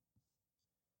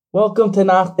Welcome to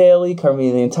Tanakh Daily,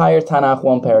 covering the entire Tanakh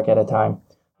one parak at a time.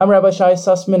 I'm Rabbi Shai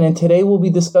Sussman, and today we'll be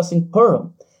discussing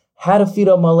Purim, how to defeat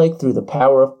Amalek through the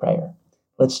power of prayer.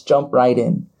 Let's jump right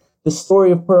in. The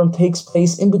story of Purim takes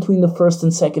place in between the first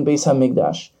and second Beis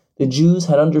Hamikdash. The Jews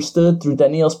had understood through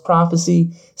Daniel's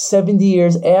prophecy, 70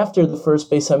 years after the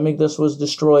first Beis Hamikdash was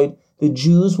destroyed, the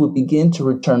Jews would begin to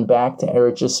return back to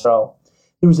Eretz Yisrael.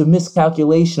 There was a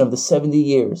miscalculation of the 70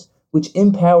 years, which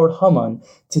empowered Haman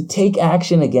to take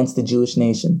action against the Jewish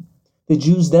nation. The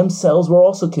Jews themselves were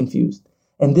also confused,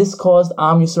 and this caused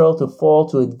Am Yisrael to fall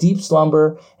to a deep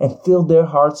slumber and filled their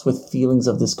hearts with feelings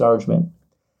of discouragement.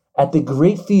 At the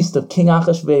great feast of King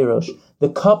Achashverosh, the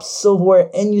cups,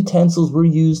 silverware, and utensils were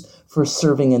used for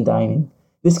serving and dining.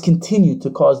 This continued to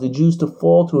cause the Jews to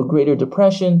fall to a greater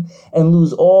depression and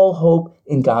lose all hope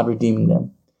in God redeeming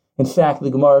them. In fact, the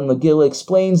Gemara in Megillah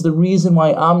explains the reason why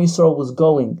Am Yisrael was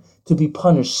going to be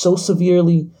punished so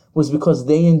severely was because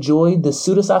they enjoyed the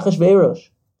Sudas Achashverosh.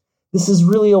 This is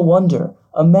really a wonder.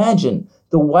 Imagine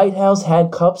the White House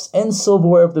had cups and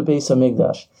silverware of the Beis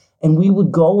Hamikdash, and we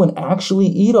would go and actually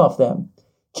eat off them.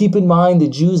 Keep in mind, the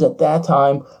Jews at that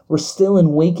time were still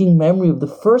in waking memory of the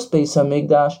first Beis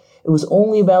Hamikdash. It was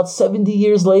only about 70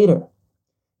 years later.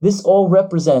 This all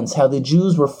represents how the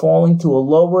Jews were falling to a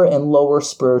lower and lower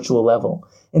spiritual level,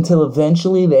 until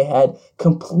eventually they had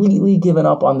completely given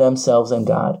up on themselves and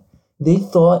God. They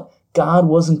thought God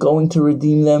wasn't going to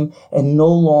redeem them and no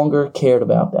longer cared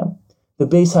about them. The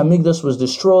Beis Hamikdash was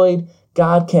destroyed,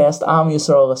 God cast Am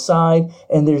Yisrael aside,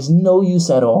 and there's no use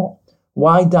at all.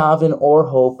 Why daven or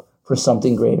hope for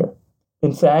something greater?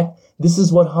 In fact, this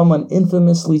is what Haman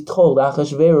infamously told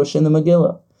Achashverosh in the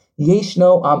Megillah.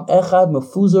 Yeshno am echad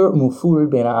mefuzar mufurid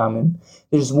ben ha'amim.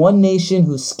 There's one nation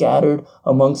who's scattered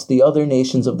amongst the other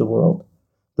nations of the world.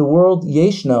 The word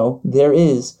yeshno, there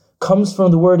is, comes from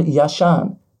the word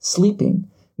yashan, sleeping,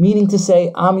 meaning to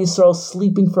say Am Yisrael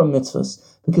sleeping from mitzvahs,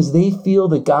 because they feel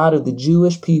the God of the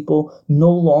Jewish people no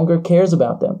longer cares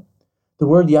about them. The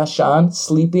word yashan,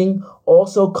 sleeping,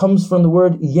 also comes from the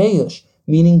word yeyush,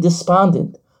 meaning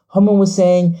despondent. Haman was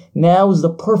saying, now is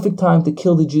the perfect time to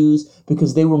kill the Jews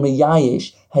because they were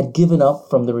meyayesh, had given up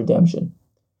from the redemption.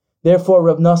 Therefore,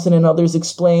 Rav Nassan and others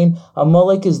explain,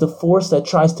 Amalek is the force that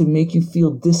tries to make you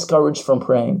feel discouraged from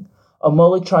praying.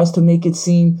 Amalek tries to make it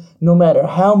seem, no matter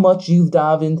how much you've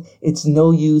davened, it's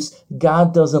no use,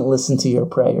 God doesn't listen to your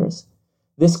prayers.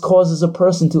 This causes a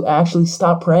person to actually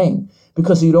stop praying,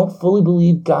 because you don't fully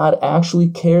believe God actually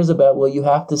cares about what you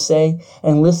have to say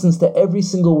and listens to every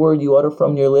single word you utter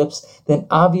from your lips, then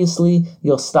obviously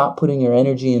you'll stop putting your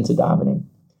energy into davening.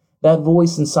 That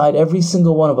voice inside every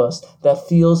single one of us that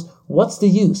feels, what's the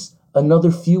use?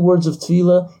 Another few words of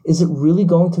tefillah, is it really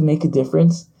going to make a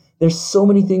difference? There's so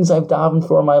many things I've davened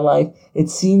for in my life, it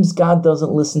seems God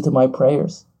doesn't listen to my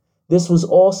prayers. This was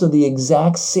also the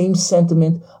exact same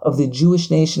sentiment of the Jewish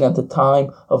nation at the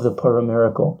time of the Purim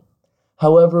miracle.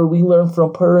 However, we learn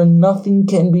from Purim nothing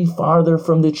can be farther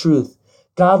from the truth.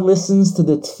 God listens to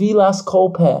the tfilas kol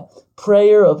peh,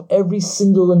 prayer of every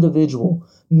single individual.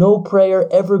 No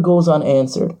prayer ever goes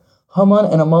unanswered. Haman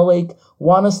and Amalek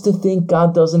want us to think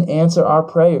God doesn't answer our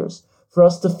prayers, for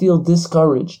us to feel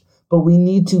discouraged. But we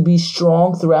need to be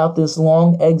strong throughout this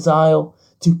long exile,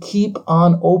 to keep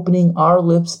on opening our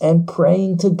lips and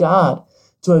praying to God,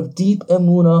 to have deep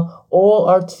emunah, all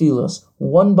our tefillos,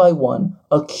 one by one,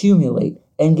 accumulate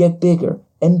and get bigger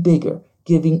and bigger,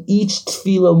 giving each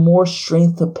tefillah more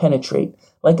strength to penetrate,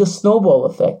 like a snowball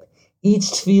effect. Each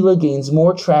tefillah gains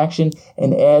more traction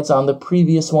and adds on the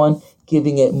previous one,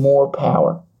 giving it more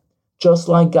power. Just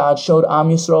like God showed Am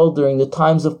Yisrael during the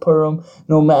times of Purim,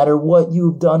 no matter what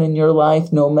you've done in your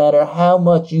life, no matter how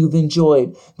much you've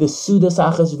enjoyed the Sudas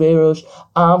Achashverosh,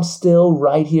 I'm still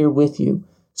right here with you.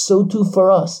 So too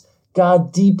for us.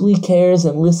 God deeply cares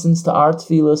and listens to our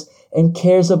tefillos and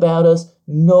cares about us,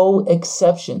 no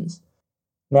exceptions.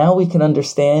 Now we can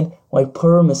understand why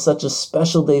Purim is such a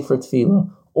special day for tefillah.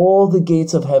 All the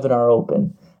gates of heaven are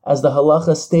open. As the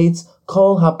halacha states,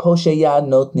 Kol haposhe yad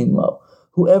notnim lo.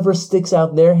 Whoever sticks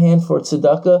out their hand for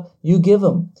tzedakah, you give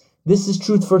him. This is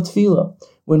truth for tefillah.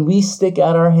 When we stick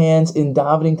out our hands in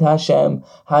davening to Hashem,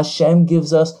 Hashem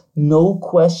gives us no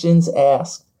questions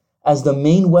asked. As the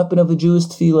main weapon of the Jewish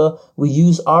tefillah, we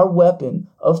use our weapon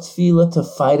of tefillah to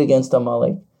fight against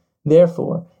Amalek.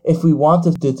 Therefore, if we want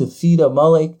to defeat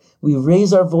Amalek, we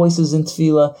raise our voices in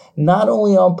tefillah, not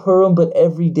only on Purim, but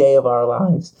every day of our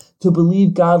lives, to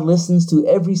believe God listens to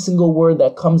every single word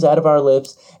that comes out of our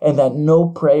lips and that no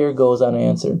prayer goes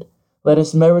unanswered. Let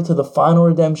us merit to the final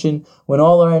redemption when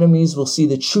all our enemies will see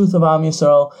the truth of Am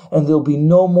Yisrael and there'll be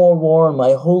no more war on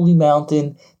my holy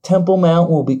mountain. Temple Mount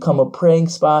will become a praying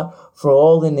spot for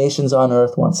all the nations on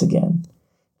earth once again.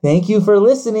 Thank you for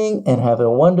listening and have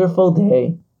a wonderful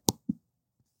day.